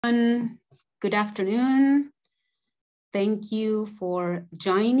Good afternoon. Thank you for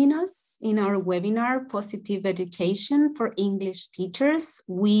joining us in our webinar, Positive Education for English Teachers.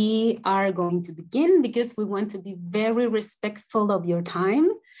 We are going to begin because we want to be very respectful of your time.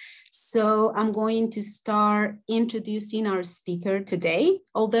 So I'm going to start introducing our speaker today,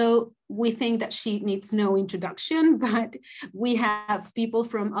 although we think that she needs no introduction, but we have people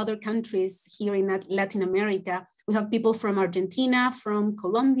from other countries here in Latin America. We have people from Argentina, from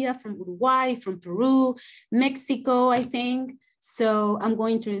Colombia, from Uruguay, from Peru, Mexico, I think. So I'm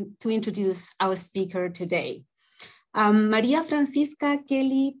going to introduce our speaker today. Maria Francisca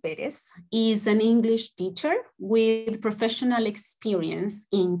Kelly Perez is an English teacher with professional experience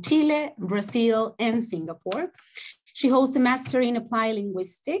in Chile, Brazil, and Singapore. She holds a master in applied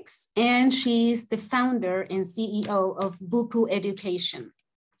linguistics, and she is the founder and CEO of Buku Education.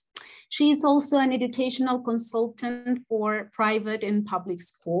 She is also an educational consultant for private and public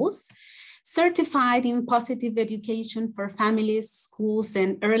schools, certified in positive education for families, schools,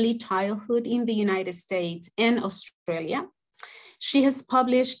 and early childhood in the United States and Australia. She has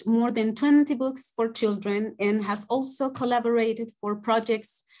published more than 20 books for children and has also collaborated for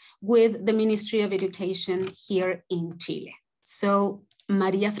projects with the Ministry of Education here in Chile. So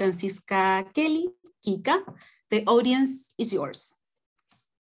Maria Francisca Kelly, Kika, the audience is yours.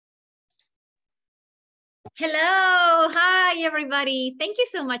 Hello, hi everybody. Thank you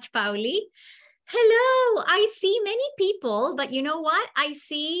so much, Pauli. Hello, I see many people, but you know what? I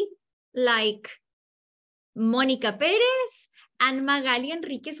see like Monica Perez and Magali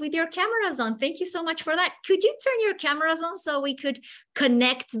Enriquez with your cameras on. Thank you so much for that. Could you turn your cameras on so we could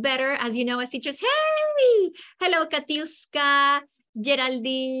connect better, as you know, as teachers? Hey, hello, Katiuska,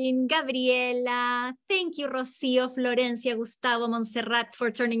 Geraldine, Gabriela. Thank you, Rocio, Florencia, Gustavo, Montserrat,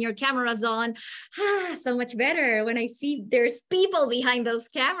 for turning your cameras on. So much better when I see there's people behind those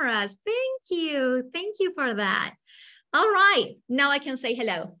cameras. Thank you. Thank you for that. All right, now I can say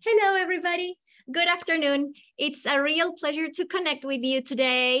hello. Hello, everybody. Good afternoon. It's a real pleasure to connect with you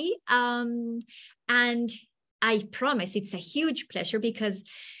today. And I promise it's a huge pleasure because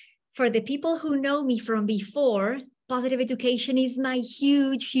for the people who know me from before, positive education is my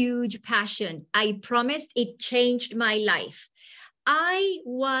huge, huge passion. I promised it changed my life. I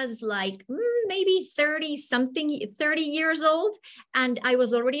was like maybe 30 years old, and I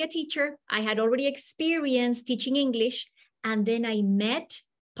was already a teacher. I had already experienced teaching English, and then I met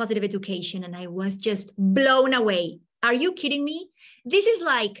positive education and I was just blown away. Are you kidding me? This is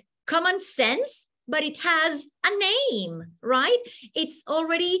like common sense, but it has a name, right? It's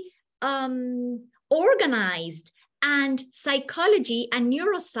already organized, and psychology and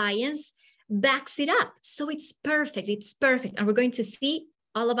neuroscience backs it up. So it's perfect. It's perfect. And we're going to see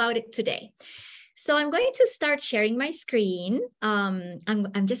all about it today. So I'm going to start sharing my screen. I'm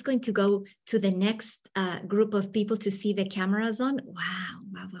just going to go to the next group of people to see the cameras on. Wow.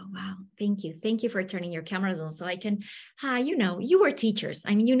 Thank you. Thank you for turning your cameras on so I can, you know, you were teachers.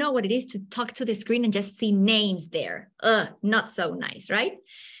 I mean, you know what it is to talk to the screen and just see names there. Not so nice, right?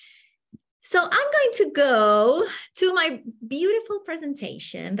 So I'm going to go to my beautiful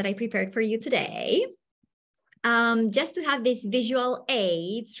presentation that I prepared for you today. Just to have these visual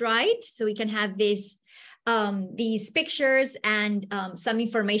aids, right? So we can have this, these pictures and some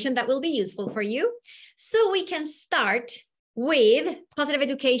information that will be useful for you. So we can start with positive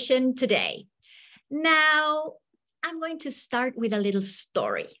education today. Now, I'm going to start with a little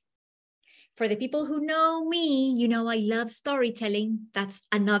story. For the people who know me, you know I love storytelling. That's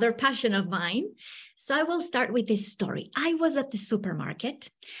another passion of mine. So I will start with this story. I was at the supermarket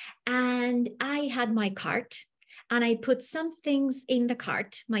and I had my cart and I put some things in the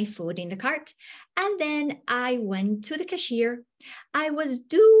cart, my food in the cart. And then I went to the cashier. I was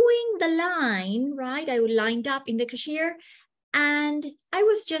doing the line, right? I lined up in the cashier and I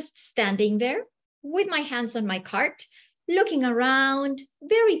was just standing there with my hands on my cart, looking around,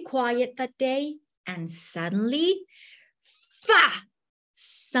 very quiet that day, and suddenly,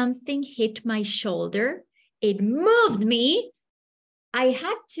 something hit my shoulder. It moved me. I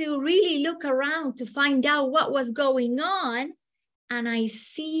had to really look around to find out what was going on, and I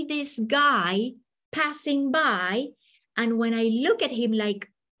see this guy passing by, and when I look at him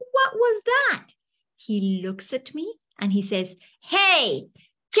like, what was that? He looks at me and he says, "Hey,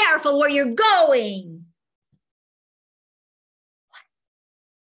 careful where you're going."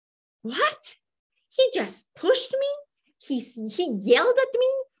 What? He just pushed me? He yelled at me?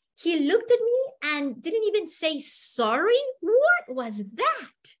 He looked at me and didn't even say sorry? What was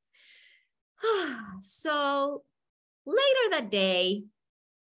that? So later that day,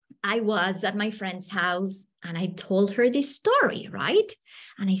 I was at my friend's house And I told her this story, right?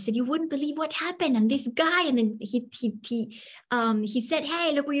 And I said, you wouldn't believe what happened. And this guy, and then he said,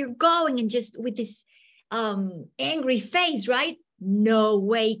 hey, look where you're going. And just with this angry face, right? No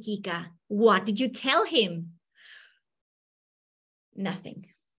way, Kika. What did you tell him? Nothing.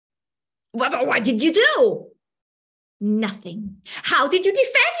 What did you do? Nothing. How did you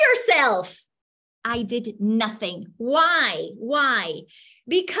defend yourself? I did nothing. Why? Why?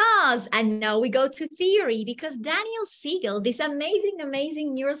 Because, and now we go to theory, because Daniel Siegel, this amazing,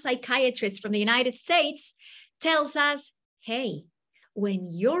 amazing neuropsychiatrist from the United States, tells us, hey, when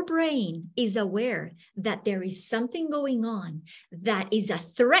your brain is aware that there is something going on that is a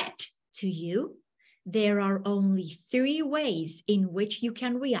threat to you, there are only 3 ways in which you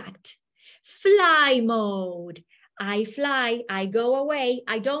can react. Fly mode. I fly, I go away.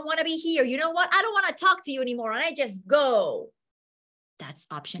 I don't want to be here. You know what? I don't want to talk to you anymore. And I just go. That's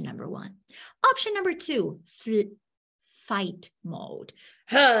option number 1. Option number 2, fight mode.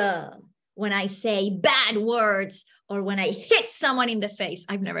 When I say bad words or when I hit someone in the face,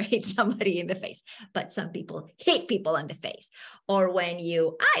 I've never hit somebody in the face, but some people hit people in the face. Or when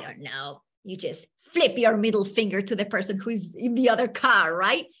you, I don't know, you just flip your middle finger to the person who's in the other car,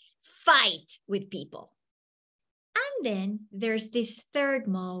 right? Fight with people. And then there's this 3rd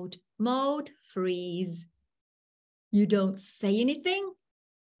mode, mode freeze. You don't say anything.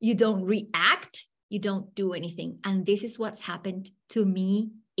 You don't react. You don't do anything. And this is what's happened to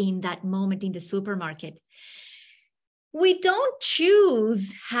me in that moment in the supermarket. We don't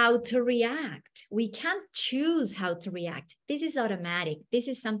choose how to react. We can't choose how to react. This is automatic. This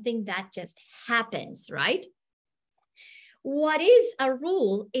is something that just happens, right? What is a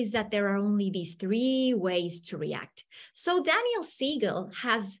rule is that there are only these 3 ways to react. So Daniel Siegel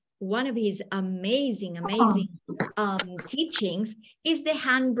has one of his amazing teachings is the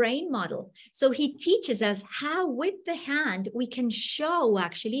hand-brain model. So he teaches us how with the hand we can show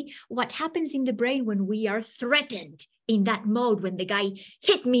actually what happens in the brain when we are threatened in that mode. When the guy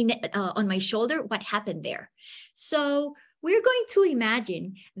hit me on my shoulder, what happened there? So we're going to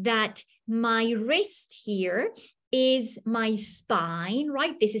imagine that my wrist here is my spine,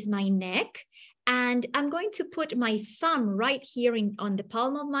 right? This is my neck. And I'm going to put my thumb right here on the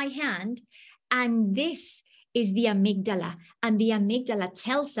palm of my hand. And this is the amygdala. And the amygdala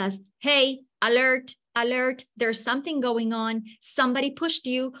tells us, hey, alert, alert, there's something going on. Somebody pushed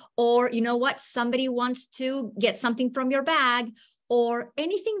you, or you know what? Somebody wants to get something from your bag, or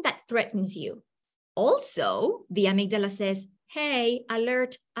anything that threatens you. Also, the amygdala says, hey,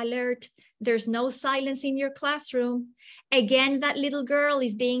 alert, alert, there's no silence in your classroom. Again, that little girl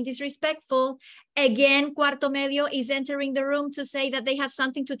is being disrespectful. Again, Cuarto Medio is entering the room to say that they have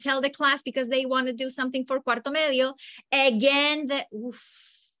something to tell the class because they want to do something for Cuarto Medio. Again, the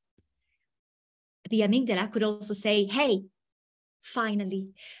amygdala could also say, hey, finally,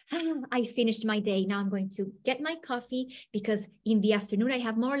 I finished my day. Now I'm going to get my coffee because in the afternoon I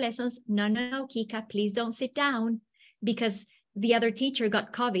have more lessons. No, Kika, please don't sit down because the other teacher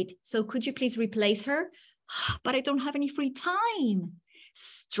got COVID. So could you please replace her? But I don't have any free time.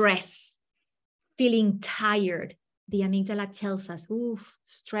 Stress, feeling tired. The amygdala tells us, oof,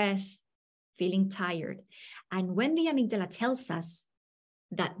 stress, feeling tired. And when the amygdala tells us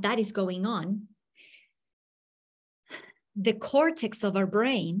that that is going on, the cortex of our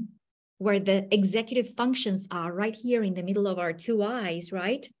brain, where the executive functions are right here in the middle of our 2 eyes,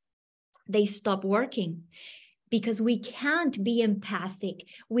 right? They stop working. Because we can't be empathic.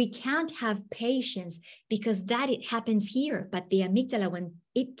 We can't have patience because it happens here. But the amygdala, when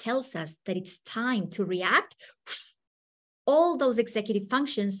it tells us that it's time to react, all those executive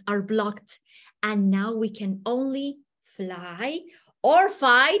functions are blocked. And now we can only fly or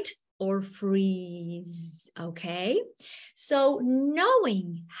fight or freeze, okay? So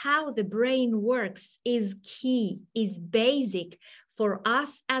knowing how the brain works is key, is basic for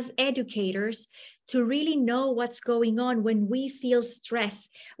us as educators to really know what's going on when we feel stress,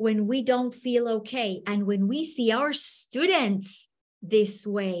 when we don't feel okay, and when we see our students this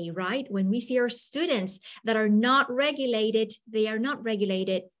way, right? When we see our students that are not regulated, they have not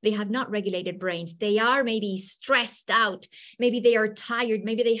regulated brains. They are maybe stressed out. Maybe they are tired.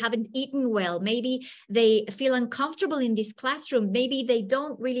 Maybe they haven't eaten well. Maybe they feel uncomfortable in this classroom. Maybe they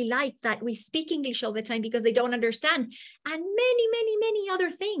don't really like that we speak English all the time because they don't understand. And many other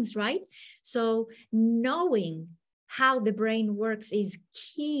things, right? So knowing how the brain works is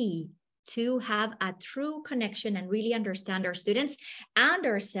key to have a true connection and really understand our students and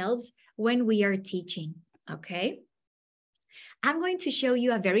ourselves when we are teaching, okay? I'm going to show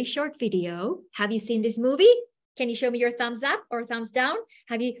you a very short video. Have you seen this movie? Can you show me your thumbs up or thumbs down?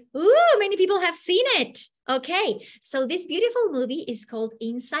 Have you? Ooh, many people have seen it. Okay, so this beautiful movie is called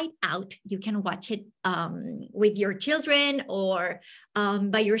Inside Out. You can watch it with your children or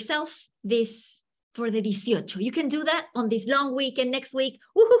by yourself this for the 18. You can do that on this long weekend next week.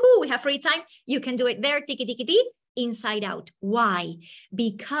 Woohoo, we have free time. You can do it there, tiki tiki tiki, Inside Out. Why?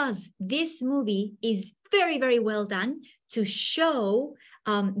 Because this movie is very, very well done to show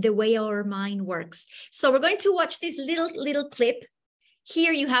the way our mind works. So we're going to watch this little clip.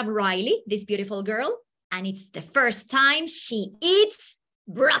 Here you have Riley, this beautiful girl, and it's the first time she eats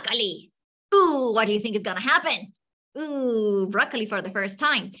broccoli. Ooh, what do you think is gonna happen? Ooh, broccoli for the first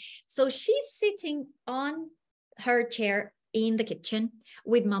time. So she's sitting on her chair in the kitchen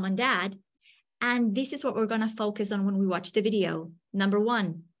with mom and dad. And this is what we're gonna focus on when we watch the video. Number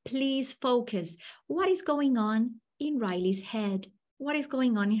one, please focus. What is going on in Riley's head? What is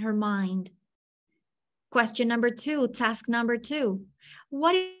going on in her mind? Question number two, task number two.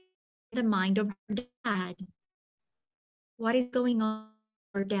 What is the mind of her dad? What is going on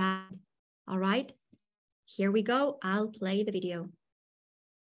with her dad? All right, here we go. I'll play the video.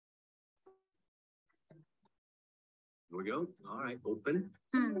 Here we go. All right, open.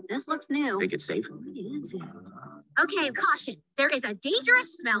 This looks new. Think it's safe? Okay, caution. There is a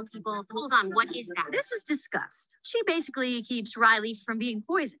dangerous smell, people. Hold on, what is that? This is disgust. She basically keeps Riley from being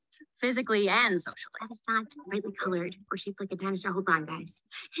poisoned, physically and socially. That is not brightly colored or shaped like a dinosaur. Hold on, guys.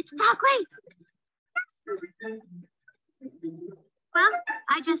 It's broccoli! Well,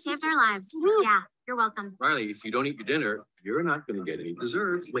 I just saved our lives. Yeah, you're welcome. Riley, if you don't eat your dinner, you're not going to get any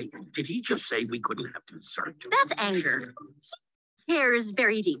dessert. Wait, did he just say we couldn't have dessert? That's anger. He cares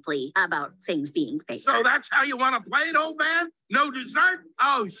very deeply about things being fair. So that's how you want to play it, old man? No dessert?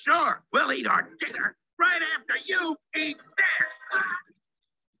 Oh, sure. We'll eat our dinner right after you eat this.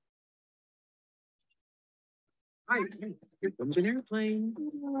 Hi, here comes an airplane.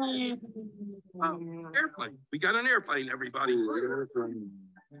 Oh, airplane. We got an airplane, everybody.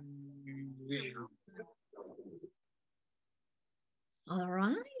 All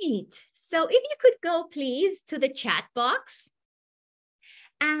right. So if you could go, please, to the chat box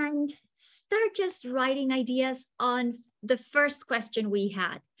and start just writing ideas on the first question we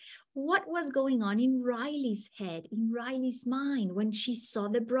had. What was going on in Riley's head, in Riley's mind when she saw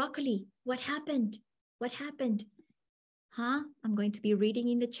the broccoli? What happened? What happened? Huh? I'm going to be reading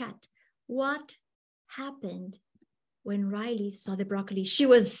in the chat. What happened when Riley saw the broccoli? She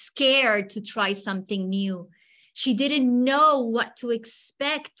was scared to try something new. She didn't know what to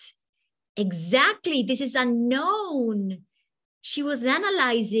expect. Exactly, this is unknown. She was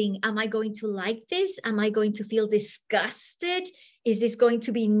analyzing, am I going to like this? Am I going to feel disgusted? Is this going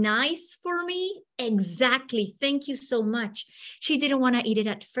to be nice for me? Exactly, thank you so much. She didn't want to eat it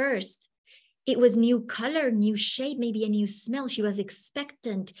at first. It was new color, new shape, maybe a new smell. She was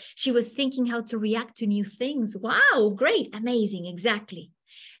expectant. She was thinking how to react to new things. Wow, great, amazing, exactly.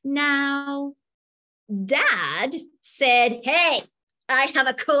 Now, Dad said, hey, I have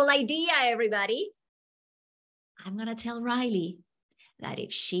a cool idea, everybody. I'm going to tell Riley that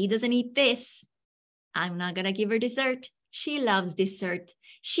if she doesn't eat this, I'm not going to give her dessert. She loves dessert.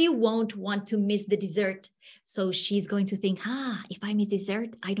 She won't want to miss the dessert. So she's going to think, if I miss dessert,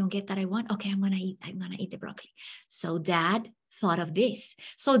 I don't get that I want. Okay, I'm going to eat the broccoli. So Dad thought of this.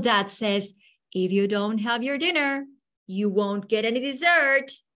 So Dad says, if you don't have your dinner, you won't get any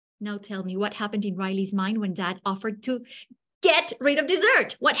dessert. Now tell me what happened in Riley's mind when Dad offered to get rid of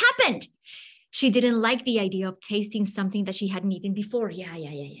dessert. What happened? She didn't like the idea of tasting something that she hadn't eaten before. Yeah.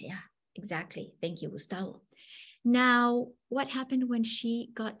 Exactly. Thank you, Gustavo. Now, what happened when she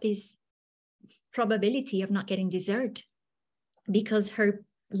got this probability of not getting dessert? Because her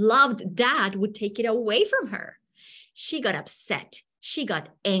loved dad would take it away from her. She got upset. She got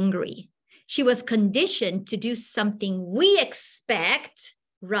angry. She was conditioned to do something we expect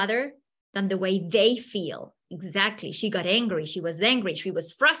rather than the way they feel. Exactly. She got angry. She was angry. She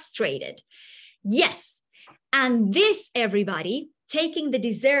was frustrated. Yes. And this, everybody, taking the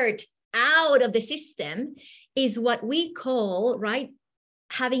dessert out of the system is what we call, right,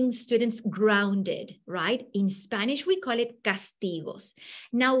 having students grounded, right? In Spanish, we call it castigos.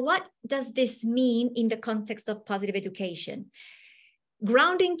 Now, what does this mean in the context of positive education?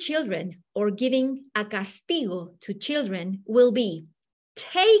 Grounding children or giving a castigo to children will be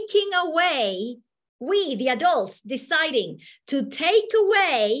taking away, we, the adults, deciding to take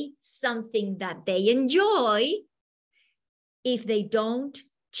away something that they enjoy if they don't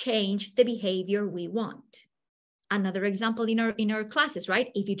change the behavior we want. Another example in our classes,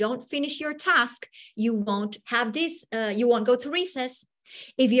 right? If you don't finish your task, you won't have this, you won't go to recess.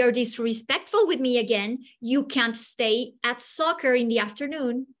 If you're disrespectful with me again, you can't stay at soccer in the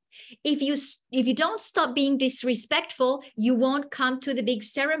afternoon. If you don't stop being disrespectful, you won't come to the big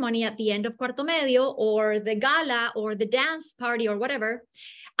ceremony at the end of Cuarto Medio or the gala or the dance party or whatever.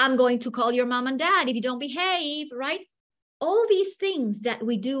 I'm going to call your mom and dad if you don't behave, right? All these things that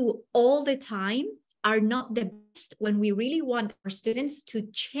we do all the time are not the best when we really want our students to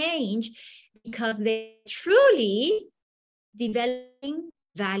change, because they're truly developing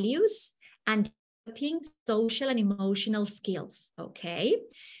values and developing social and emotional skills, okay?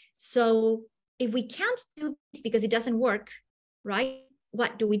 So if we can't do this because it doesn't work, right?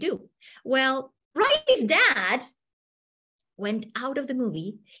 What do we do? Well, Riley's dad went out of the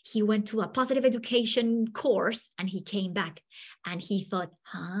movie. He went to a positive education course and he came back and he thought,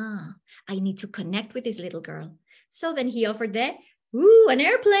 I need to connect with this little girl. So then he offered an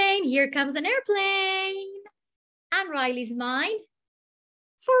airplane. Here comes an airplane. And Riley's mind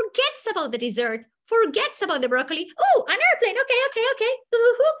forgets about the dessert, forgets about the broccoli. Oh, an airplane. Okay.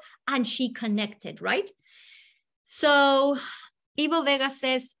 And she connected, right? So Ivo Vega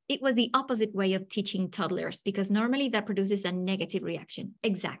says it was the opposite way of teaching toddlers, because normally that produces a negative reaction.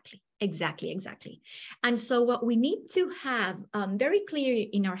 Exactly. And so what we need to have very clear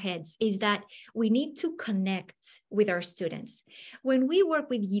in our heads is that we need to connect with our students. When we work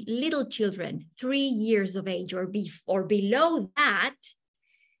with little children, 3 years of age or below that,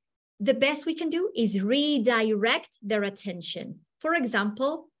 the best we can do is redirect their attention. For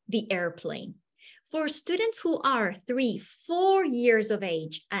example, the airplane. For students who are 3, 4 years of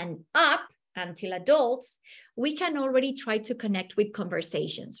age and up until adults, we can already try to connect with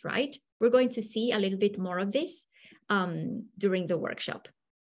conversations, right? We're going to see a little bit more of this during the workshop.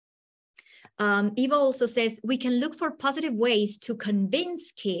 Eva also says, we can look for positive ways to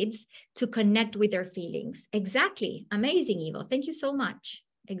convince kids to connect with their feelings. Exactly. Amazing, Eva. Thank you so much.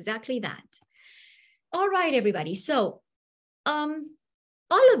 Exactly that. All right, everybody. So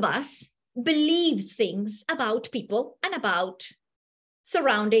all of us believe things about people and about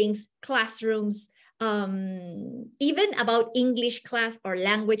surroundings, classrooms, even about English class or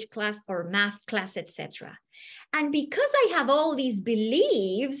language class or math class, etc. And because I have all these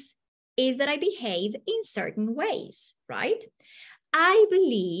beliefs, is that I behave in certain ways, right? I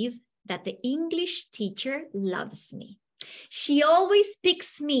believe that the English teacher loves me. She always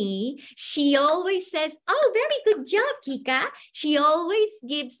picks me. She always says, oh, very good job, Kika. She always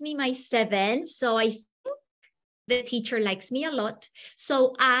gives me my 7. So I think the teacher likes me a lot.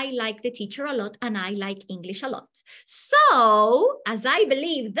 So I like the teacher a lot and I like English a lot. So as I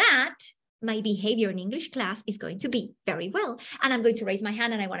believe that, my behavior in English class is going to be very well. And I'm going to raise my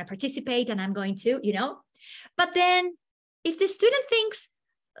hand and I want to participate and I'm going to, But then if the student thinks,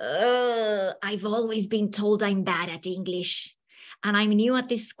 I've always been told I'm bad at English and I'm new at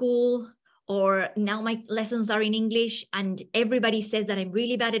this school, or now my lessons are in English and everybody says that I'm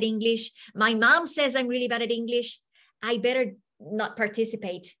really bad at English. My mom says I'm really bad at English. I better not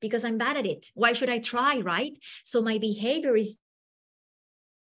participate because I'm bad at it. Why should I try, right? So my behavior is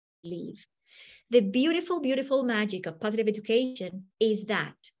leave. The beautiful, beautiful magic of positive education is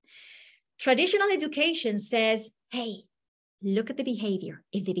that traditional education says, hey, look at the behavior.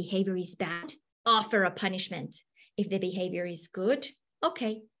 If the behavior is bad, offer a punishment. If the behavior is good,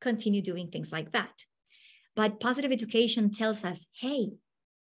 okay, continue doing things like that. But positive education tells us, hey,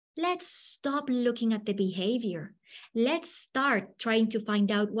 let's stop looking at the behavior. Let's start trying to find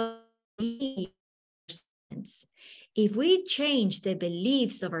out what students. If we change the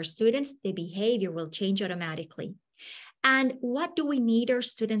beliefs of our students, the behavior will change automatically. And what do we need our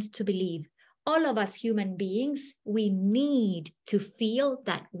students to believe? All of us human beings, we need to feel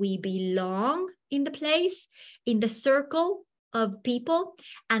that we belong in the place, in the circle of people,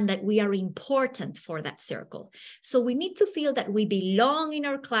 and that we are important for that circle. So we need to feel that we belong in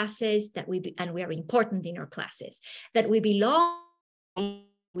our classes, and we are important in our classes, that we belong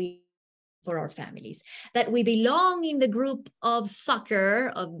for our families, that we belong in the group of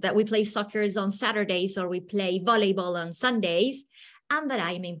soccer, that we play soccer on Saturdays or we play volleyball on Sundays, and that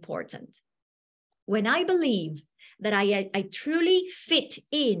I am important. When I believe that I truly fit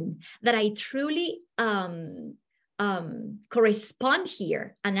in, that I truly correspond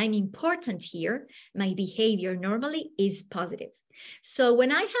here, and I'm important here, my behavior normally is positive. So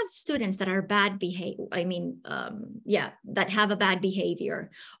when I have students that are bad behavior, that have a bad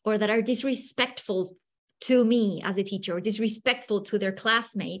behavior, or that are disrespectful to me as a teacher, or disrespectful to their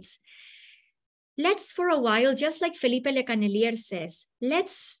classmates, let's for a while, just like Felipe Le Canelier says,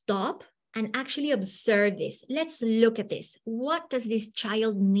 let's stop and actually observe this. Let's look at this. What does this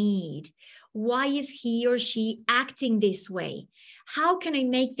child need? Why is he or she acting this way? How can I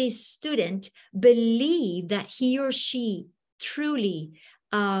make this student believe that he or she truly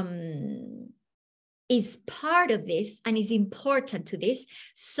is part of this and is important to this,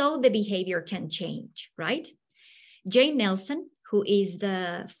 so the behavior can change, right? Jane Nelson, who is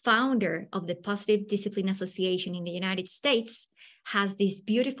the founder of the Positive Discipline Association in the United States, has this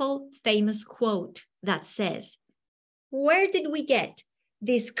beautiful, famous quote that says, where did we get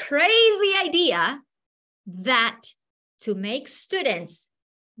this crazy idea that to make students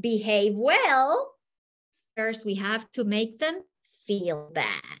behave well, first we have to make them feel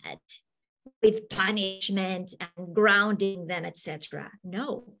bad with punishment and grounding them, etc.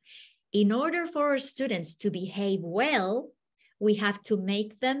 No, in order for our students to behave well, we have to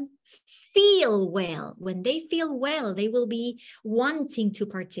make them feel well. When they feel well, they will be wanting to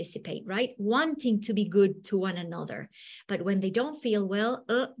participate, right? Wanting to be good to one another. But when they don't feel well,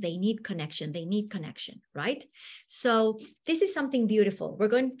 they need connection. They need connection, right? So this is something beautiful. We're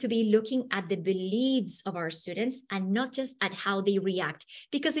going to be looking at the beliefs of our students and not just at how they react.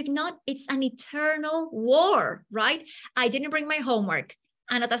 Because if not, it's an eternal war, right? I didn't bring my homework.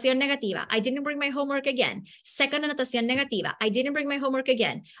 Anotación negativa. I didn't bring my homework again. Second anotación negativa. I didn't bring my homework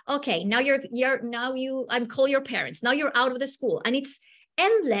again. Okay, now I'm call your parents. Now you're out of the school, and it's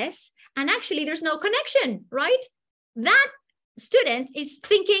endless. And actually, there's no connection, right? That student is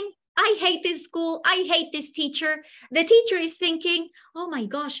thinking, I hate this school. I hate this teacher. The teacher is thinking, oh my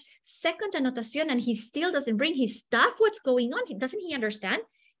gosh, second anotación, and he still doesn't bring his stuff. What's going on? Doesn't he understand?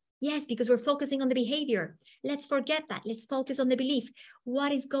 Yes, because we're focusing on the behavior. Let's forget that. Let's focus on the belief.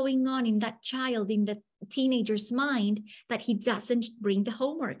 What is going on in that child, in the teenager's mind, that he doesn't bring the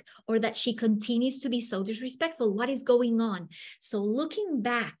homework, or that she continues to be so disrespectful? What is going on? So looking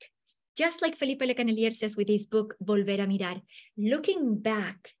back, just like Felipe Lecanelier says with his book, Volver a Mirar, looking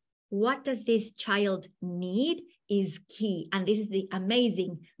back, what does this child need is key. And this is the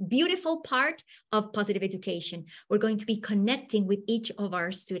amazing, beautiful part of positive education. We're going to be connecting with each of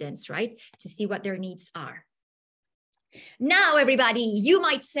our students, right? To see what their needs are. Now, everybody, you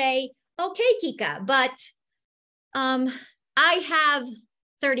might say, okay, Kika, but I have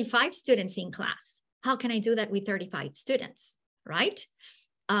 35 students in class. How can I do that with 35 students, right?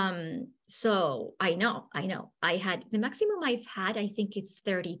 So I know. I had the maximum I've had, I think it's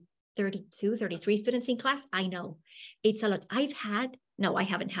 32, 33 students in class. I know it's a lot. I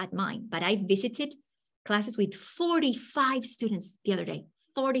haven't had mine, but I visited classes with 45 students the other day,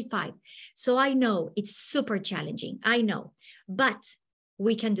 45. So I know it's super challenging. I know, but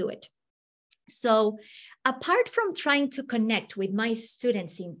we can do it. So apart from trying to connect with my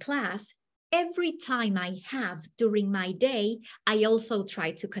students in class, every time I have during my day, I also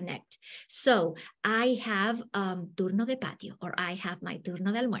try to connect. So I have turno de patio, or I have my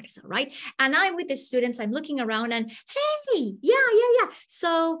turno de almuerzo, right? And I'm with the students, I'm looking around and, hey, yeah.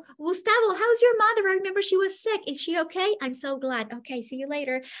 So Gustavo, how's your mother? I remember she was sick. Is she okay? I'm so glad. Okay, see you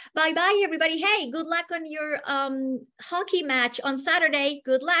later. Bye-bye, everybody. Hey, good luck on your hockey match on Saturday.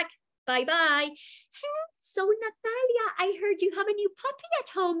 Good luck. Bye-bye. Hey, so Natalia, I heard you have a new puppy at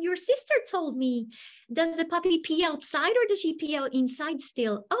home. Your sister told me. Does the puppy pee outside, or does she pee out inside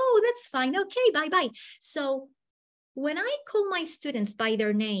still? Oh, that's fine. Okay, bye-bye. So when I call my students by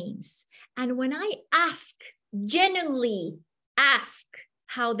their names, and when I genuinely ask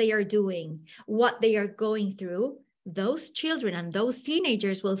how they are doing, what they are going through, those children and those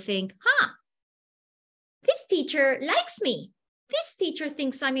teenagers will think, this teacher likes me. This teacher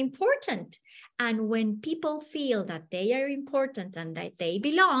thinks I'm important. And when people feel that they are important and that they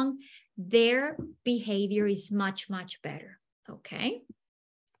belong, their behavior is much, much better, okay?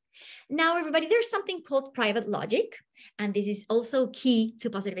 Now, everybody, there's something called private logic, and this is also key to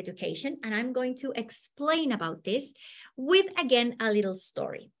positive education, and I'm going to explain about this with, again, a little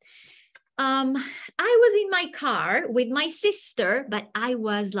story. I was in my car with my sister, but I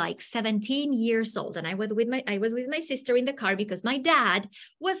was like 17 years old, and I was with my sister in the car because my dad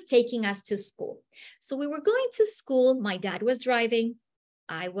was taking us to school. So we were going to school. My dad was driving.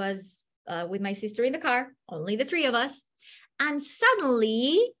 I was with my sister in the car, only the three of us. And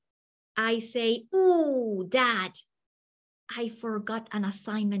suddenly I say, "Ooh, Dad, I forgot an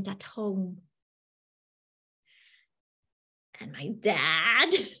assignment at home." And my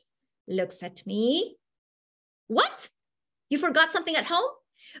dad looks at me. "What? You forgot something at home?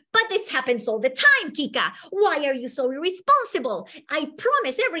 But this happens all the time, Kika. Why are you so irresponsible? I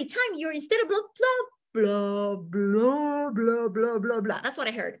promise every time you're instead of blah, blah, blah, blah, blah, blah, blah." That's what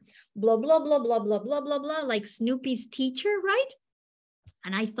I heard. Blah, blah, blah, blah, blah, blah, blah, blah, like Snoopy's teacher, right?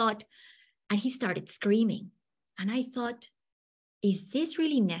 And I thought, and he started screaming. And I thought, is this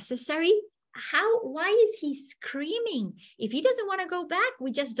really necessary? Why is he screaming? If he doesn't want to go back,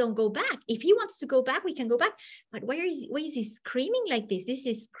 we just don't go back. If he wants to go back, we can go back. But why is he screaming like this? This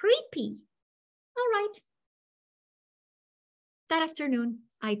is creepy. All right. That afternoon,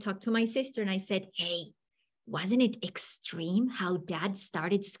 I talked to my sister and I said, hey, wasn't it extreme how Dad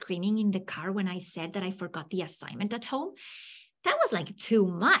started screaming in the car when I said that I forgot the assignment at home? That was like too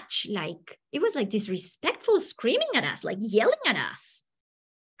much. Like, it was like disrespectful screaming at us, like yelling at us.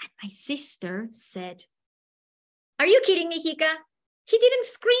 And my sister said, are you kidding me, Kika? He didn't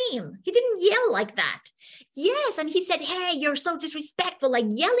scream. He didn't yell like that. Yes, and he said, hey, you're so disrespectful, like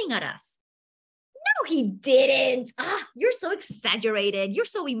yelling at us. No, he didn't. You're so exaggerated. You're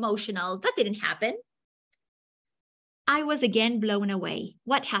so emotional. That didn't happen. I was again blown away.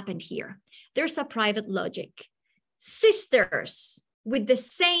 What happened here? There's a private logic. Sisters with the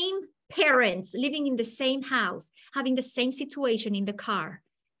same parents living in the same house, having the same situation in the car,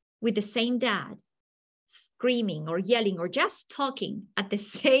 with the same dad, screaming or yelling or just talking at the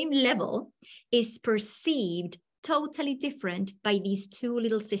same level is perceived totally different by these two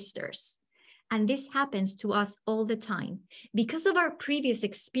little sisters. And this happens to us all the time because of our previous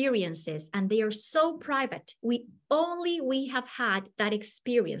experiences, and they are so private. We have had that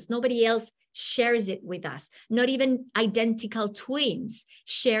experience. Nobody else shares it with us. Not even identical twins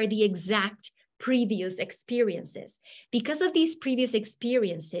share the exact previous experiences. Because of these previous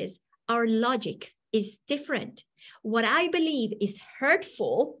experiences, our logic is different. What I believe is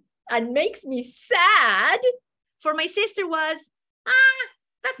hurtful and makes me sad for my sister was,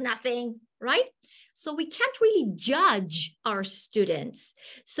 that's nothing, right? So we can't really judge our students.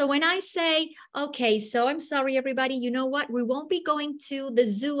 So when I say, okay, so I'm sorry, everybody, you know what? We won't be going to the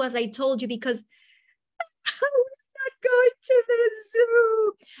zoo as I told you because we're not going to the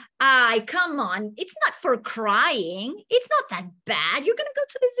zoo. Come on. It's not for crying. It's not that bad. You're going to go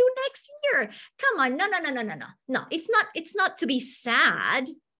to the zoo next year. Come on. No, it's not to be sad.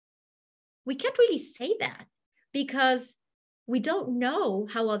 We can't really say that because we don't know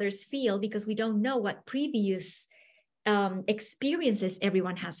how others feel, because we don't know what previous experiences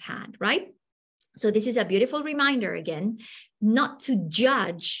everyone has had, right? So this is a beautiful reminder again, not to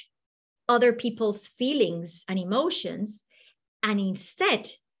judge other people's feelings and emotions, and instead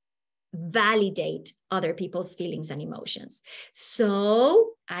validate other people's feelings and emotions.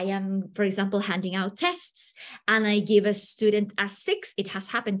 So I am, for example, handing out tests and I give a student a 6. It has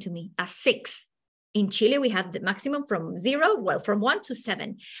happened to me, a 6. In Chile, we have the maximum from 1 to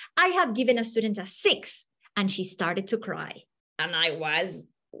 7. I have given a student a 6 and she started to cry. And I was,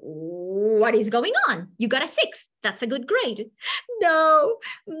 what is going on? You got a 6. That's a good grade. No,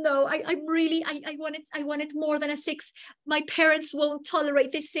 I wanted more than a 6. My parents won't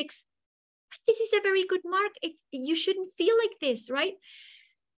tolerate this 6. This is a very good mark. You shouldn't feel like this, right?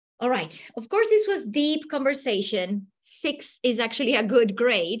 All right. Of course, this was deep conversation. 6 is actually a good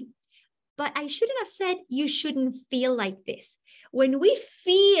grade. But I shouldn't have said you shouldn't feel like this. When we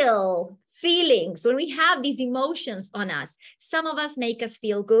feel feelings, when we have these emotions on us, some of us make us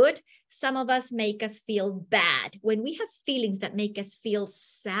feel good. Some of us make us feel bad. When we have feelings that make us feel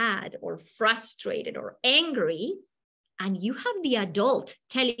sad or frustrated or angry, and you have the adult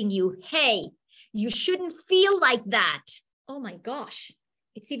telling you, hey, you shouldn't feel like that. Oh my gosh,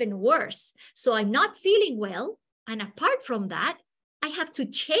 it's even worse. So I'm not feeling well. And apart from that, I have to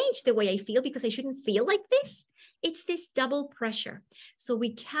change the way I feel because I shouldn't feel like this. It's this double pressure. So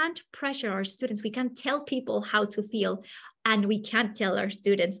we can't pressure our students. We can't tell people how to feel, and we can't tell our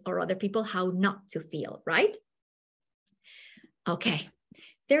students or other people how not to feel, right? Okay,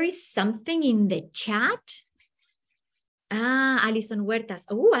 there is something in the chat. Alison Huertas.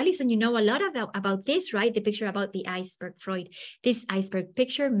 Oh, Alison, you know a lot about this, right? The picture about the iceberg, Freud. This iceberg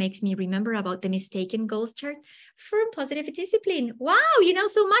picture makes me remember about the mistaken goals chart from Positive Discipline. Wow, you know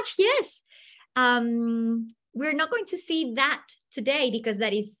so much. Yes. We're not going to see that today because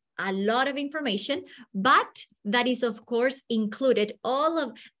that is a lot of information, but that is, of course, included. All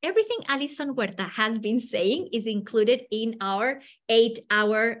of everything Alison Huerta has been saying is included in our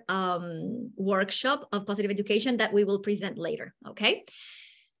 8-hour workshop of positive education that we will present later, okay?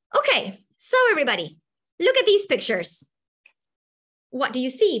 Okay, so everybody, look at these pictures. What do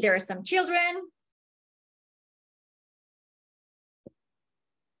you see? There are some children,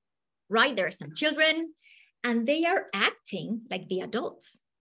 right? There are some children, and they are acting like the adults.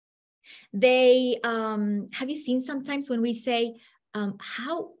 They, have you seen sometimes when we say,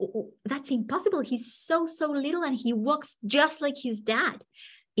 how, that's impossible. He's so little and he walks just like his dad.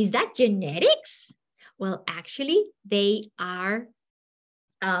 Is that genetics? Well, actually, they are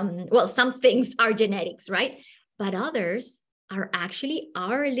Well, some things are genetics, right? But others are actually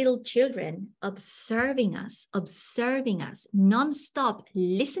our little children observing us nonstop,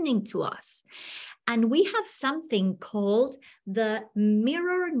 listening to us. And we have something called the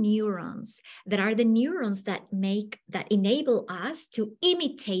mirror neurons, that are the neurons that enable us to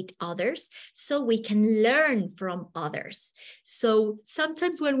imitate others so we can learn from others. So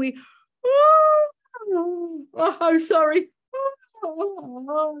sometimes when we, I'm sorry.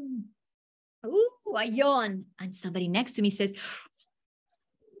 Ooh, I yawn. And somebody next to me says,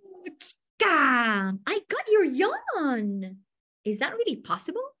 I got your yawn. Is that really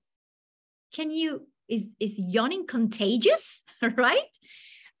possible? Is yawning contagious, right?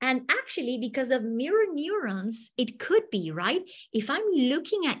 And actually, because of mirror neurons, it could be, right? If I'm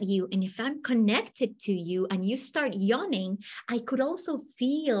looking at you and if I'm connected to you and you start yawning, I could also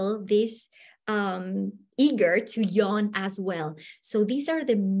feel this eager to yawn as well. So these are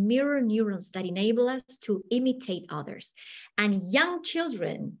the mirror neurons that enable us to imitate others. And young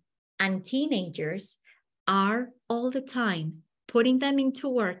children and teenagers are all the time putting them into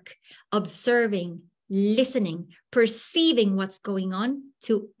work, observing, listening, perceiving what's going on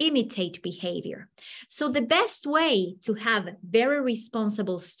to imitate behavior. So the best way to have very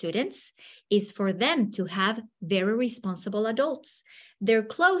responsible students is for them to have very responsible adults. Their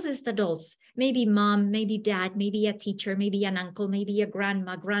closest adults, maybe mom, maybe dad, maybe a teacher, maybe an uncle, maybe a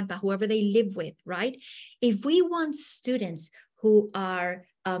grandma, grandpa, whoever they live with, right? If we want students who are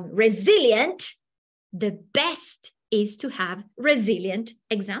resilient, the best is to have resilient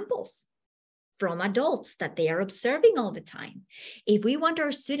examples from adults that they are observing all the time. If we want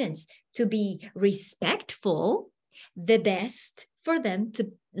our students to be respectful, the best for them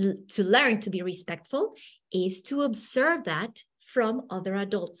to learn to be respectful is to observe that from other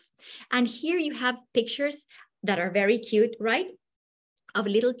adults. And here you have pictures that are very cute, right? Of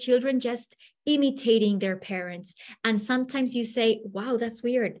little children just imitating their parents. And sometimes you say, wow, that's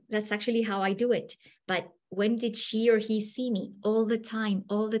weird. That's actually how I do it. But when did she or he see me? All the time,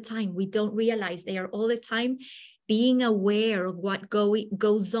 all the time. We don't realize they are all the time being aware of what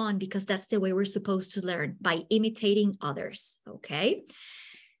goes on, because that's the way we're supposed to learn, by imitating others, okay?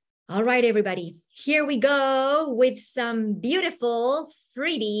 All right, everybody, here we go with some beautiful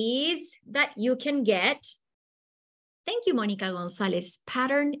freebies that you can get. Thank you, Monica Gonzalez.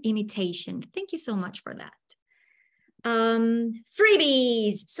 Pattern imitation. Thank you so much for that.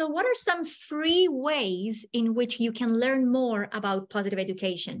 Freebies. So what are some free ways in which you can learn more about positive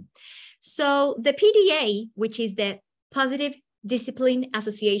education? So the PDA, which is the Positive Discipline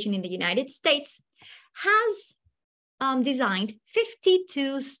Association in the United States, has designed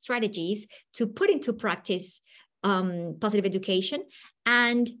 52 strategies to put into practice positive education.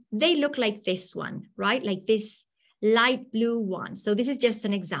 And they look like this one, right? Like this light blue one. So this is just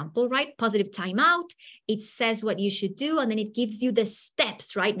an example, right? Positive timeout. It says what you should do, and then it gives you the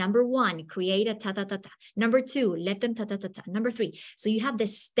steps, right? Number 1, create a ta-ta-ta-ta. Number 2, let them ta-ta-ta-ta. Number 3. So you have the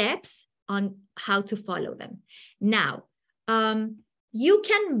steps on how to follow them. Now, you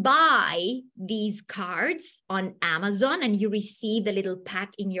can buy these cards on Amazon and you receive the little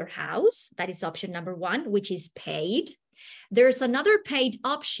pack in your house. That is option number 1, which is paid. There's another paid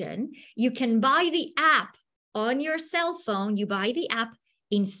option. You can buy the app on your cell phone. You buy the app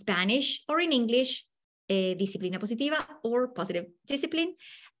in Spanish or in English, Disciplina Positiva or Positive Discipline.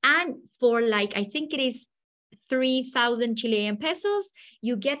 And for like, I think it is 3,000 Chilean pesos,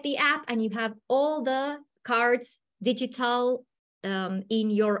 you get the app and you have all the cards digital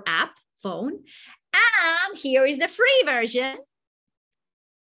in your app phone. And here is the free version.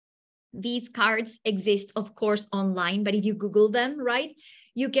 These cards exist, of course, online, but if you Google them, right,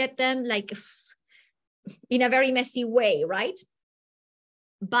 you get them like in a very messy way, right?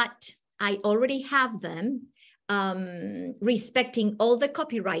 But I already have them respecting all the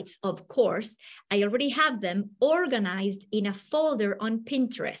copyrights, of course. I already have them organized in a folder on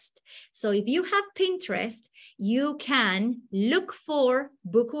Pinterest. So if you have Pinterest, you can look for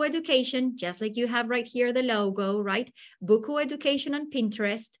Buku Education, just like you have right here, the logo, right? Buku Education on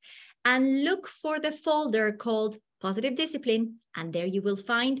Pinterest, and look for the folder called Positive Discipline. And there you will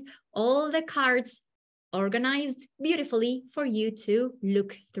find all the cards organized beautifully for you to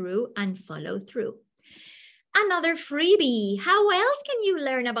look through and follow through. Another freebie. How else can you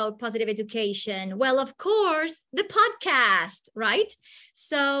learn about positive education? Well, of course, the podcast, right?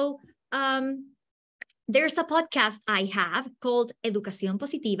 So there's a podcast I have called Educación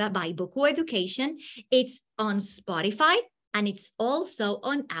Positiva by Buku Education. It's on Spotify and it's also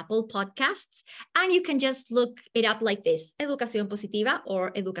on Apple Podcasts. And you can just look it up like this, Educación Positiva,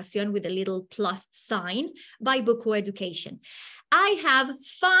 or Educación with a little plus sign by Buku Education. I have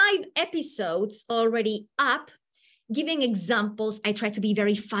 5 episodes already up giving examples. I try to be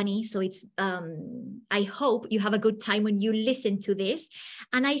very funny. So it's, I hope you have a good time when you listen to this.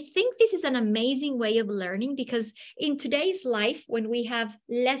 And I think this is an amazing way of learning, because in today's life, when we have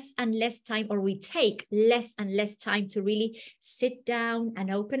less and less time, or we take less and less time to really sit down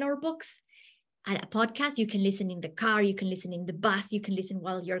and open our books, at a podcast, you can listen in the car, you can listen in the bus, you can listen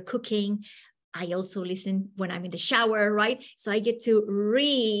while you're cooking. I also listen when I'm in the shower, right? So I get to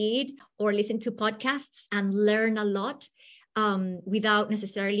read or listen to podcasts and learn a lot without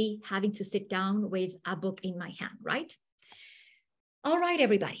necessarily having to sit down with a book in my hand, right? All right,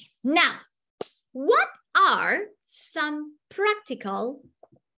 everybody. Now, what are some practical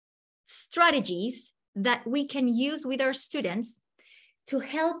strategies that we can use with our students to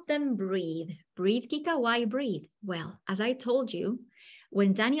help them breathe? Breathe, Kika, why breathe? Well, as I told you,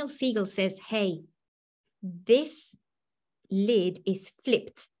 when Daniel Siegel says, hey, this lid is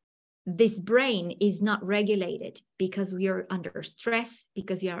flipped, this brain is not regulated because we are under stress,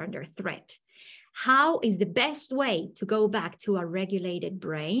 because you are under threat. How is the best way to go back to a regulated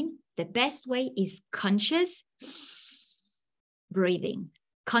brain? The best way is conscious breathing,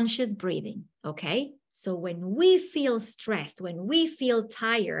 conscious breathing, okay? So when we feel stressed, when we feel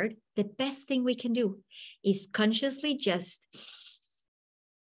tired, the best thing we can do is consciously just,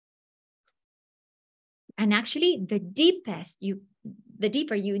 and actually the deeper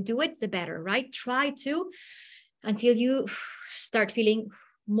you do it, the better, right? Try to until you start feeling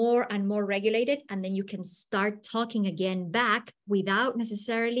more and more regulated, and then you can start talking again back without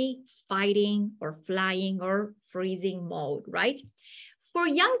necessarily fighting or flying or freezing mode, right? For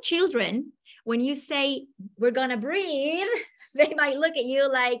young children, when you say, we're gonna breathe, they might look at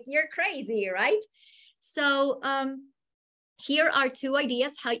you like you're crazy, right? So here are 2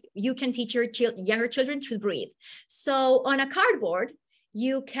 ideas how you can teach your younger children to breathe. So on a cardboard,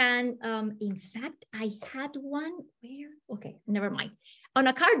 you can, in fact, I had one where, okay, never mind. On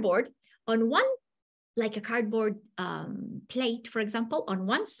a cardboard, on one, like a cardboard plate, for example, on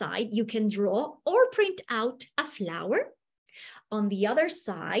one side, you can draw or print out a flower. On the other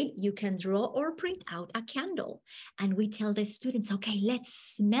side, you can draw or print out a candle. And we tell the students, okay, let's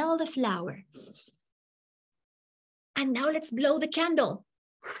smell the flower. And now let's blow the candle.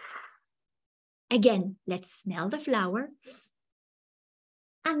 Again, let's smell the flower.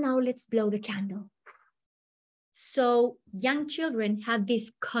 And now let's blow the candle. So young children have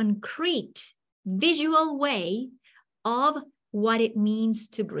this concrete visual way of what it means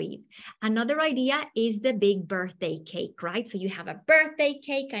to breathe. Another idea is the big birthday cake, right? So you have a birthday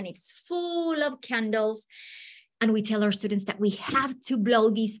cake and it's full of candles. And we tell our students that we have to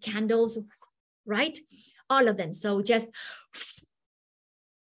blow these candles, right? All of them. So just,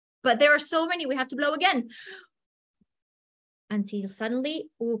 but there are so many, we have to blow again. Until suddenly,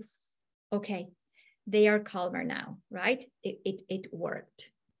 oof, okay, they are calmer now, right? It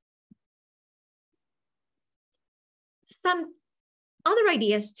worked. Some other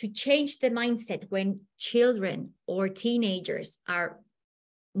ideas to change the mindset when children or teenagers are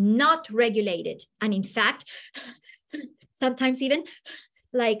not regulated. And in fact, sometimes even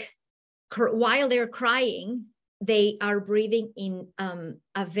like while they're crying, they are breathing in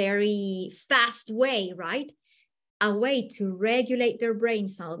a very fast way, right? A way to regulate their brain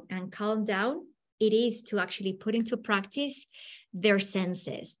sound and calm down, it is to actually put into practice their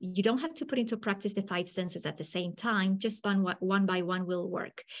senses. You don't have to put into practice the 5 senses at the same time, just one by one will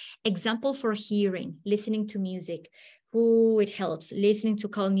work. Example for hearing, listening to music. Ooh, it helps. Listening to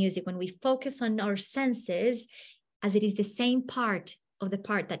calm music. When we focus on our senses, as it is the same part of the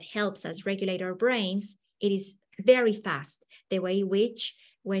part that helps us regulate our brains, it is very fast. The way in which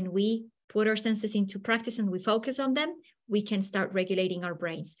when we put our senses into practice and we focus on them, we can start regulating our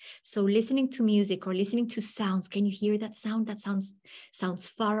brains. So listening to music or listening to sounds, can you hear that sound? That sounds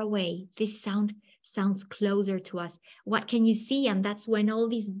far away. This sound sounds closer to us. What can you see? And that's when all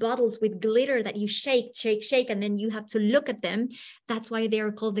these bottles with glitter that you shake, and then you have to look at them. That's why they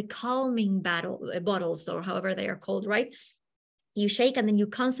are called the calming bottles, or however they are called, right? You shake and then you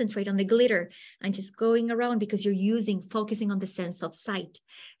concentrate on the glitter and just going around because you're focusing on the sense of sight,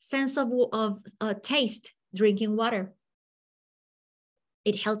 sense of taste, drinking water.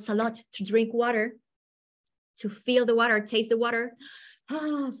 It helps a lot to drink water, to feel the water, taste the water,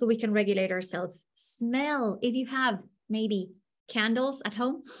 so we can regulate ourselves. Smell, if you have maybe candles at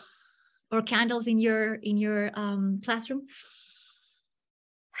home or candles in your classroom,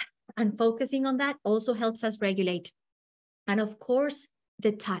 and focusing on that also helps us regulate. And of course,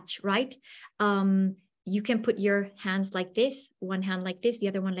 the touch, right? You can put your hands like this, one hand like this, the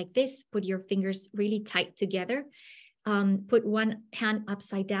other one like this, put your fingers really tight together. put one hand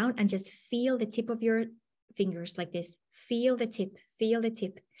upside down and just feel the tip of your fingers like this. Feel the tip, feel the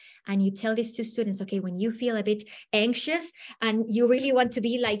tip. And you tell this to students, okay, when you feel a bit anxious and you really want to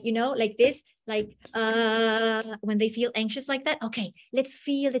be like, you know, like this, like when they feel anxious like that, okay, let's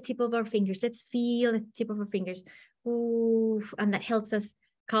feel the tip of our fingers. Let's feel the tip of our fingers. Ooh, and that helps us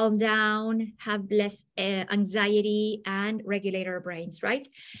calm down, have less anxiety, and regulate our brains, right?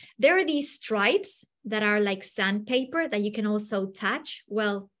 There are these stripes that are like sandpaper that you can also touch.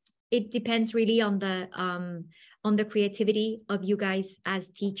 Well, it depends really on the creativity of you guys as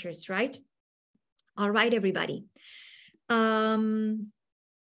teachers, right? All right, everybody.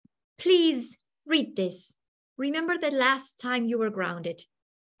 Please read this. Remember the last time you were grounded.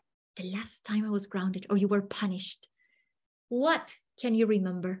 The last time I was grounded or you were punished. What can you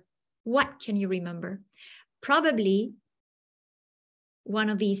remember? What can you remember? Probably one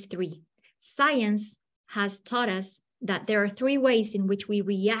of these three. Science has taught us that there are three ways in which we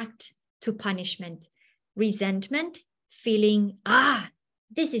react to punishment. Resentment, feeling,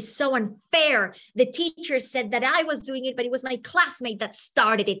 this is so unfair. The teacher said that I was doing it, but it was my classmate that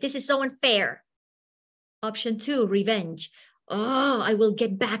started it. This is so unfair. Option 2, revenge. Oh, I will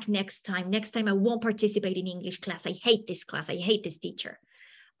get back next time. Next time I won't participate in English class. I hate this class. I hate this teacher.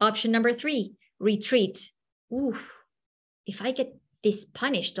 Option number 3, retreat. Oof, if I get this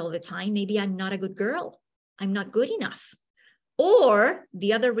punished all the time, maybe I'm not a good girl. I'm not good enough. Or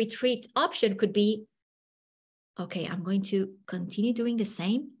the other retreat option could be, okay, I'm going to continue doing the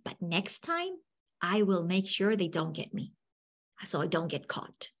same, but next time I will make sure they don't get me, so I don't get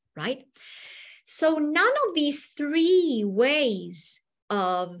caught, right? So none of these three ways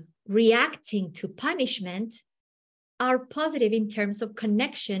of reacting to punishment are positive in terms of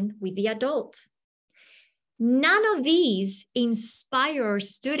connection with the adult. None of these inspire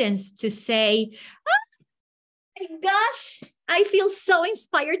students to say, oh my gosh, I feel so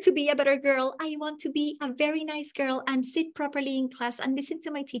inspired to be a better girl. I want to be a very nice girl and sit properly in class and listen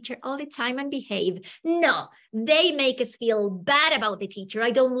to my teacher all the time and behave. No, they make us feel bad about the teacher.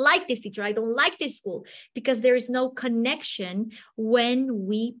 I don't like this teacher. I don't like this school, because there is no connection when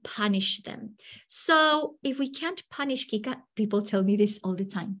we punish them. So if we can't punish, Kika, people tell me this all the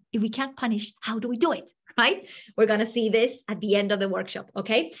time. If we can't punish, how do we do it? Right? We're going to see this at the end of the workshop.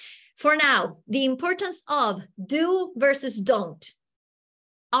 Okay. For now, the importance of do versus don't.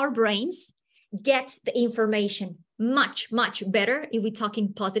 Our brains get the information much, much better if we talk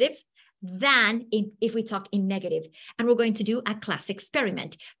in positive than if we talk in negative. And we're going to do a class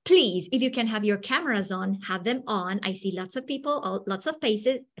experiment. Please, if you can have your cameras on, have them on. I see lots of people, lots of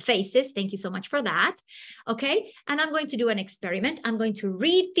faces. Thank you so much for that. Okay. And I'm going to do an experiment. I'm going to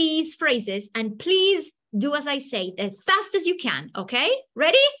read these phrases and please do as I say as fast as you can. Okay.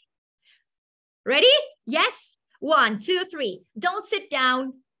 Ready? Ready? Yes. 1, 2, 3. Don't sit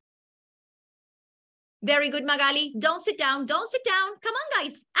down. Very good, Magali. Don't sit down. Don't sit down. Come on,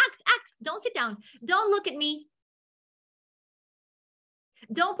 guys. Act. Don't sit down. Don't look at me.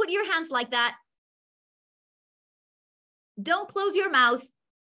 Don't put your hands like that. Don't close your mouth.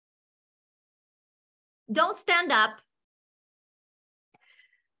 Don't stand up.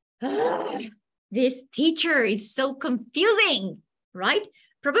 This teacher is so confusing, right?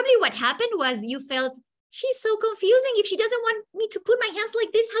 Probably what happened was you felt, she's so confusing. If she doesn't want me to put my hands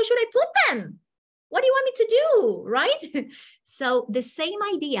like this, how should I put them? What do you want me to do, right? So the same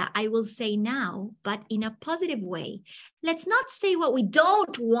idea I will say now, but in a positive way. Let's not say what we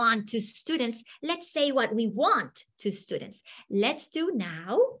don't want to students. Let's say what we want to students. Let's do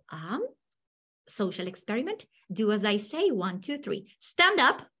now social experiment. Do as I say, 1, 2, 3. Stand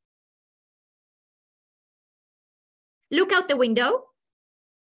up. Look out the window.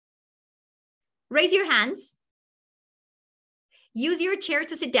 Raise your hands. Use your chair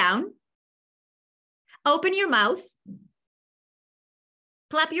to sit down. Open your mouth.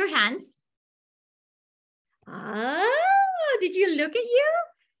 Clap your hands. Did you look at you?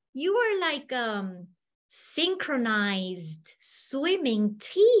 You were like synchronized swimming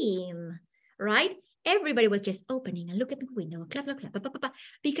team, right? Everybody was just opening and look at the window, clap, clap, clap, clap, clap, clap,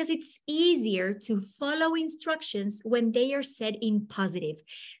 because it's easier to follow instructions when they are said in positive.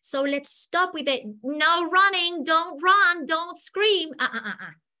 So let's stop with it. No running, don't run, don't scream.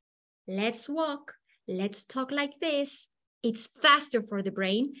 Let's walk. Let's talk like this. It's faster for the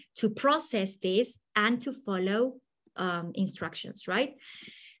brain to process this and to follow instructions, right?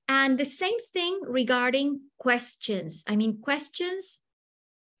 And the same thing regarding questions. I mean, questions,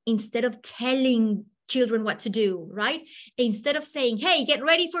 instead of telling children what to do, right? Instead of saying, hey, get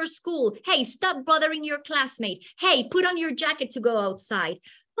ready for school. Hey, stop bothering your classmate. Hey, put on your jacket to go outside.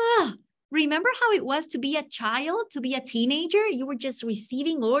 Remember how it was to be a child, to be a teenager? You were just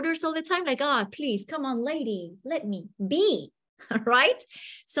receiving orders all the time, like, oh, please, come on, lady, let me be, right?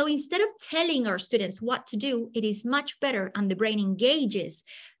 So instead of telling our students what to do, it is much better, and the brain engages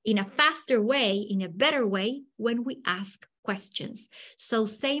in a faster way, in a better way, when we ask questions. So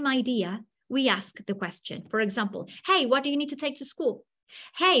same idea, we ask the question. For example, hey, what do you need to take to school?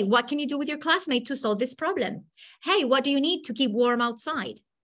 Hey, what can you do with your classmate to solve this problem? Hey, what do you need to keep warm outside?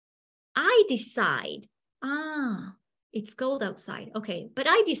 I decide, it's cold outside. Okay, but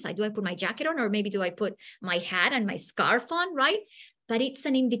I decide, do I put my jacket on, or maybe do I put my hat and my scarf on, right? But it's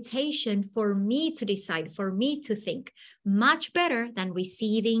an invitation for me to decide, for me to think. Much better than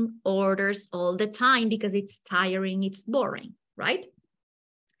receiving orders all the time, because it's tiring, it's boring, right?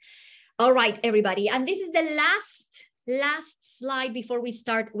 All right, everybody. And this is the last slide before we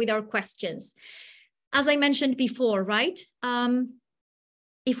start with our questions. As I mentioned before, right?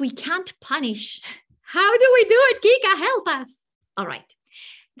 If we can't punish, how do we do it? Kika, help us. All right.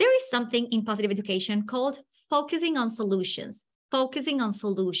 There is something in positive education called focusing on solutions. Focusing on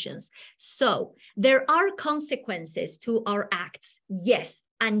solutions. So there are consequences to our acts. Yes.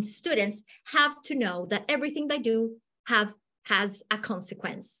 And students have to know that everything they do has a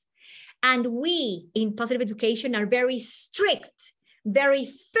consequence. And we in positive education are very strict, very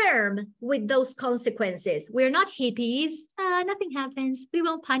firm with those consequences. We're not hippies. Nothing happens. We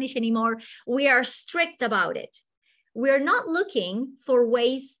won't punish anymore. We are strict about it. We're not looking for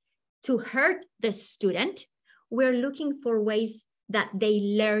ways to hurt the student. We're looking for ways that they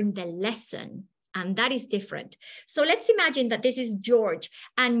learn the lesson. And that is different. So let's imagine that this is George,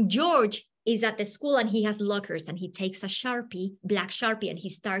 and George is at the school and he has lockers, and he takes a Sharpie, black Sharpie, and he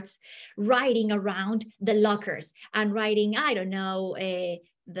starts writing around the lockers and writing, I don't know,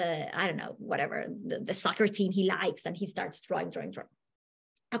 whatever, the soccer team he likes, and he starts drawing.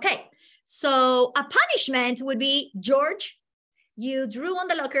 Okay, so a punishment would be, George, you drew on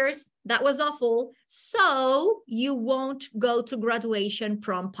the lockers, that was awful, so you won't go to graduation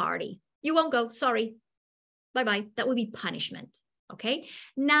prom party. You won't go, sorry, bye-bye. That would be punishment. Okay,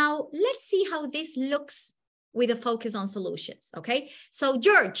 now let's see how this looks with a focus on solutions. Okay, so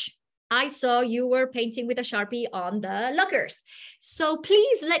George, I saw you were painting with a Sharpie on the lockers. So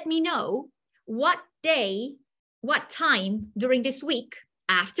please let me know what day, what time during this week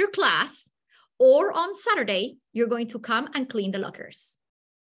after class or on Saturday you're going to come and clean the lockers.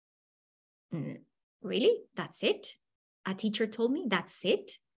 Really? That's it? A teacher told me that's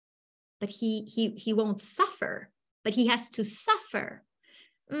it? But he won't suffer. But he has to suffer.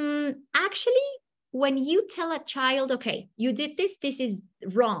 Actually, when you tell a child, okay, you did this, this is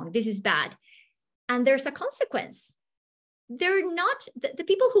wrong, this is bad, and there's a consequence. They're not, the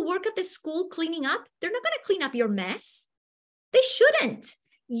people who work at the school cleaning up, they're not going to clean up your mess. They shouldn't.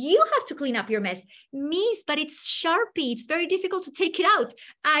 You have to clean up your mess. Miss, but it's Sharpie. It's very difficult to take it out.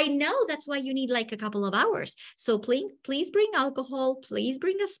 I know, that's why you need like a couple of hours. So please bring alcohol. Please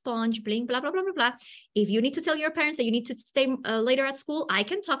bring a sponge, blah, blah, blah, blah, blah. If you need to tell your parents that you need to stay later at school, I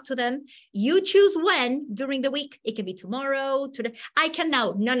can talk to them. You choose when during the week. It can be tomorrow, today. I can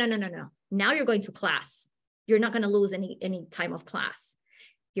now. No. Now you're going to class. You're not going to lose any time of class.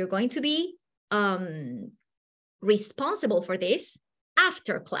 You're going to be responsible for this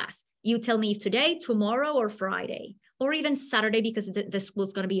after class. You tell me if today, tomorrow, or Friday, or even Saturday, because the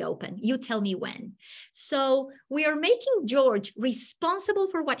school's going to be open. You tell me when. So we are making George responsible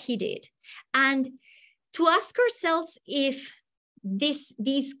for what he did. And to ask ourselves if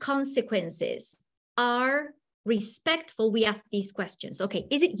these consequences are respectful, we ask these questions. Okay,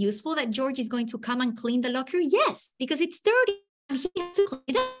 is it useful that George is going to come and clean the locker? Yes, because it's dirty and he has to clean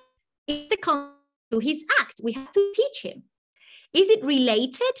it up. It's the consequence to his act. We have to teach him. Is it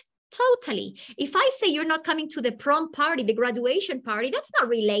related? Totally. If I say you're not coming to the prom party, the graduation party, that's not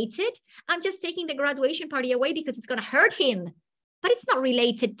related. I'm just taking the graduation party away because it's going to hurt him. But it's not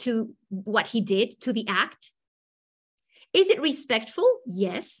related to what he did, to the act. Is it respectful?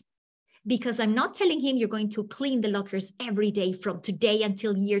 Yes. Because I'm not telling him you're going to clean the lockers every day from today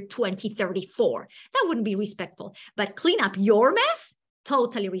until year 2034. That wouldn't be respectful. But clean up your mess?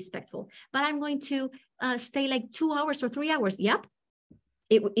 Totally respectful. But I'm going to stay like 2 hours or 3 hours. Yep.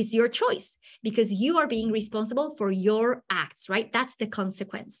 It's your choice because you are being responsible for your acts, right? That's the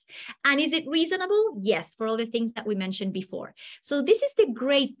consequence. And is it reasonable? Yes, for all the things that we mentioned before. So this is the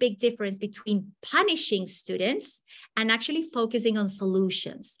great big difference between punishing students and actually focusing on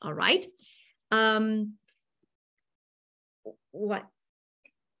solutions, all right? What?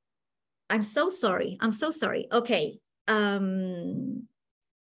 I'm so sorry. I'm so sorry. Okay.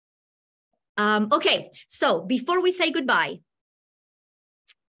 Okay, so before we say goodbye,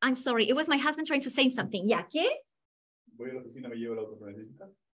 I'm sorry. It was my husband trying to say something. Yeah, ¿qué?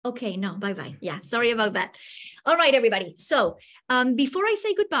 Okay, no, bye-bye. Yeah, sorry about that. All right, everybody. So before I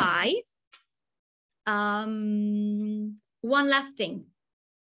say goodbye, one last thing.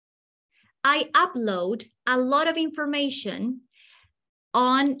 I upload a lot of information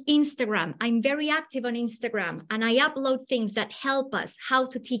on Instagram. I'm very active on Instagram, and I upload things that help us how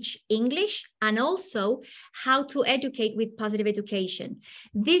to teach English and also how to educate with positive education.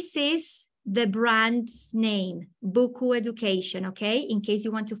 This is the brand's name, Buku Education, okay? In case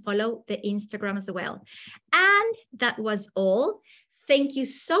you want to follow the Instagram as well. And that was all. Thank you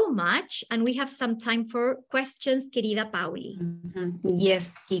so much. And we have some time for questions, querida Pauli.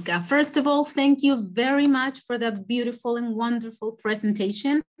 Yes, Kika. First of all, thank you very much for the beautiful and wonderful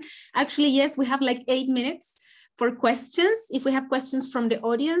presentation. Actually, yes, we have like 8 minutes for questions. If we have questions from the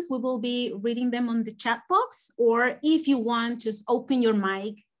audience, we will be reading them on the chat box. Or if you want, just open your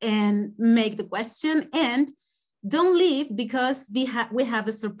mic and make the question. And don't leave because we have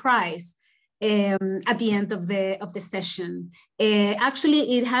a surprise at the end of the session.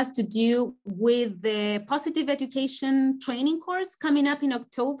 Actually, it has to do with the positive education training course coming up in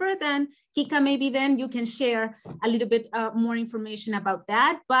October. Then Kika, maybe then you can share a little bit more information about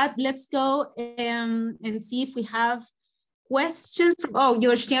that. But let's go and see if we have questions. Oh,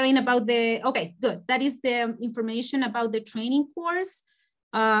 you're sharing about the, okay, good. That is the information about the training course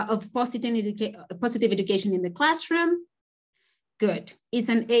of positive education in the classroom. Good. It's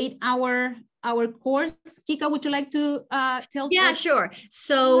an 8-hour course. Kika, would you like to tell? Yeah, sure.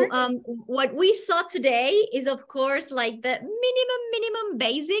 So what we saw today is, of course, like the minimum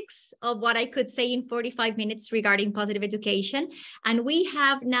basics of what I could say in 45 minutes regarding positive education. And we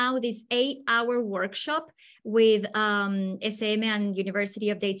have now this 8-hour workshop with SM and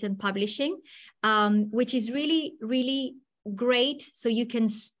University of Dayton Publishing, which is really, really great. So you can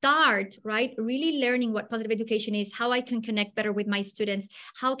start, right, really learning what positive education is, how I can connect better with my students,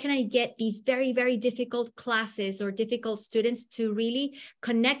 how can I get these very, very difficult classes or difficult students to really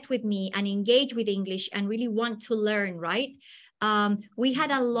connect with me and engage with English and really want to learn, right? We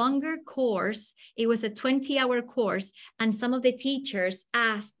had a longer course. It was a 20-hour course, and some of the teachers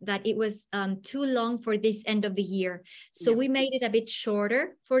asked that it was too long for this end of the year. So we made it a bit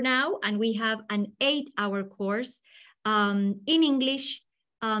shorter for now, and we have an 8-hour course in English,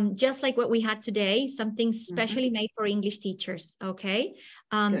 just like what we had today, something specially made for English teachers, okay?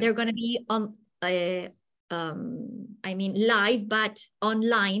 They're going to be on, I mean, live, but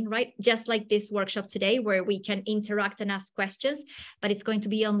online, right? Just like this workshop today, where we can interact and ask questions, but it's going to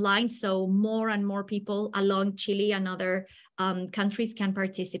be online. So more and more people along Chile and other countries can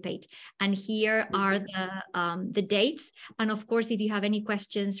participate. And here are the dates. And of course, if you have any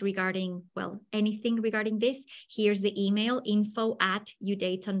questions regarding, well, anything regarding this, here's the email,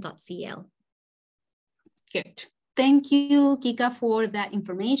 info@udayton.cl. Good. Thank you, Kika, for that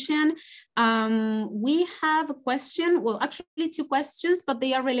information. We have a question, well, actually 2 questions, but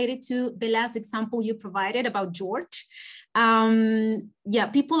they are related to the last example you provided about George. Yeah,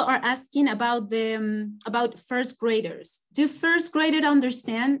 people are asking about about first graders. Do first graders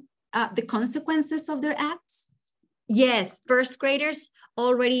understand the consequences of their acts? Yes, first graders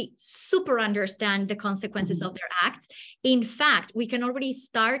already super understand the consequences of their acts. In fact, we can already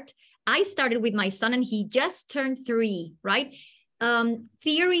start. I started with my son and he just turned 3, right?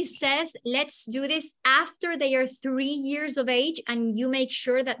 Theory says, let's do this after they are 3 years of age, and you make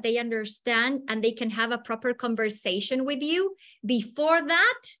sure that they understand and they can have a proper conversation with you. Before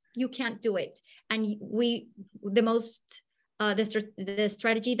that, you can't do it. And the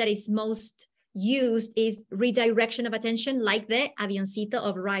strategy that is most used is redirection of attention, like the avioncito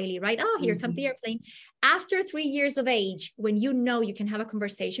of Riley, right? Oh, here comes the airplane. After 3 years of age, when you know you can have a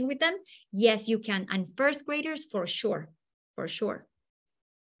conversation with them, yes, you can. And first graders, for sure. For sure.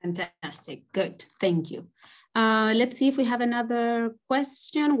 Fantastic. Good. Thank you. Let's see if we have another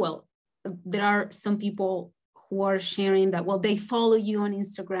question. Well, there are some people who are sharing that, well, they follow you on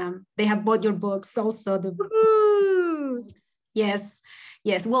Instagram. They have bought your books also. Yes.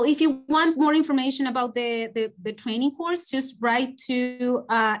 Yes. Well, if you want more information about the training course, just write to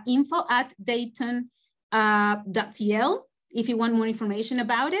info@dayton.cl if you want more information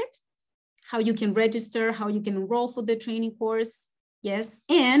about it, how you can register, how you can enroll for the training course. Yes.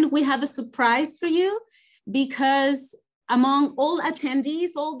 And we have a surprise for you, because among all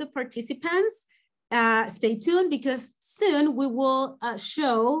attendees, all the participants, stay tuned, because soon we will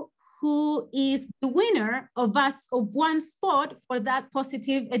show who is the winner of one spot for that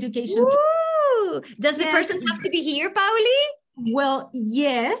positive education. Ooh, does the person have to be here, Pauli? Well,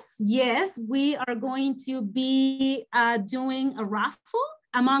 yes, we are going to be doing a raffle,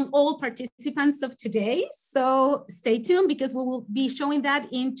 among all participants of today. So stay tuned because we will be showing that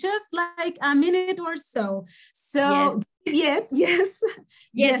in just like a minute or so. So yes.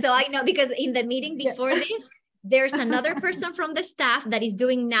 So I know because in the meeting before this, there's another person from the staff that is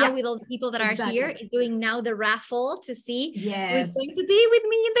doing now with all the people that are here, is doing now the raffle to see who's going to be with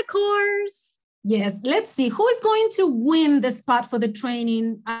me in the course. Yes, let's see who is going to win the spot for the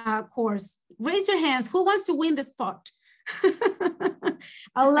training course. Raise your hands. Who wants to win the spot?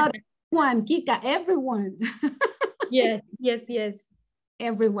 A lot. Everyone, Kika, everyone. Yes.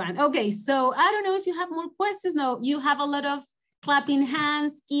 Everyone. Okay, so I don't know if you have more questions. No, you have a lot of clapping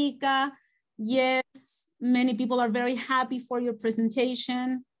hands, Kika. Yes, many people are very happy for your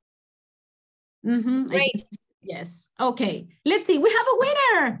presentation. Great. Yes. Okay, let's see. We have a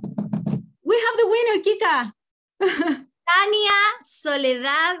winner. We have the winner, Kika. Tania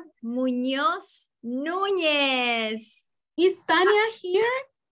Soledad Muñoz Núñez. Is Tania here?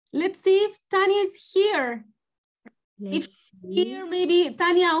 Let's see if Tania is here. If here, maybe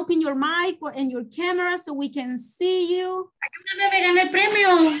Tania, open your mic and your camera so we can see you. Gané el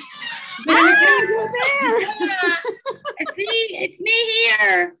premio. It's me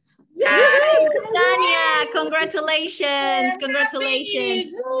here. Yes, Tania, congratulations.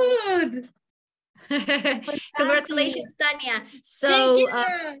 Congratulations. Good. Congratulations, Tania. So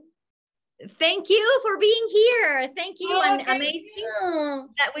thank you for being here. Thank you. And amazing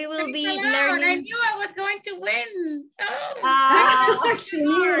that we will be learning. I knew I was going to win.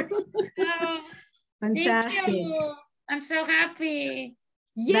 Fantastic. Thank you. I'm so happy.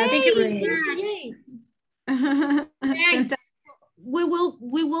 Yay. That's great. Yay. We will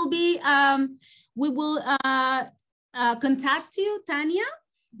contact you, Tania.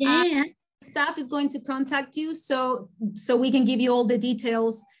 Yeah. Staff is going to contact you so we can give you all the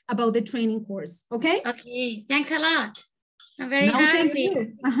details about the training course. Okay. Okay. Thanks a lot. I'm very happy. Thank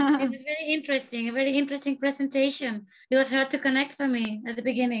you. It was very interesting. A very interesting presentation. It was hard to connect for me at the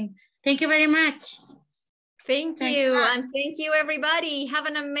beginning. Thank you very much. Thank you. And thank you, everybody. Have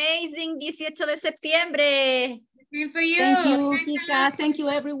an amazing 18 de septiembre. Same for you. Thank you, Kika. Thank you,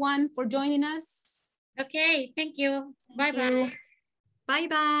 everyone, for joining us. Okay. Thank you. Bye-bye.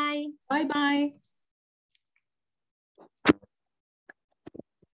 Bye-bye. Bye-bye.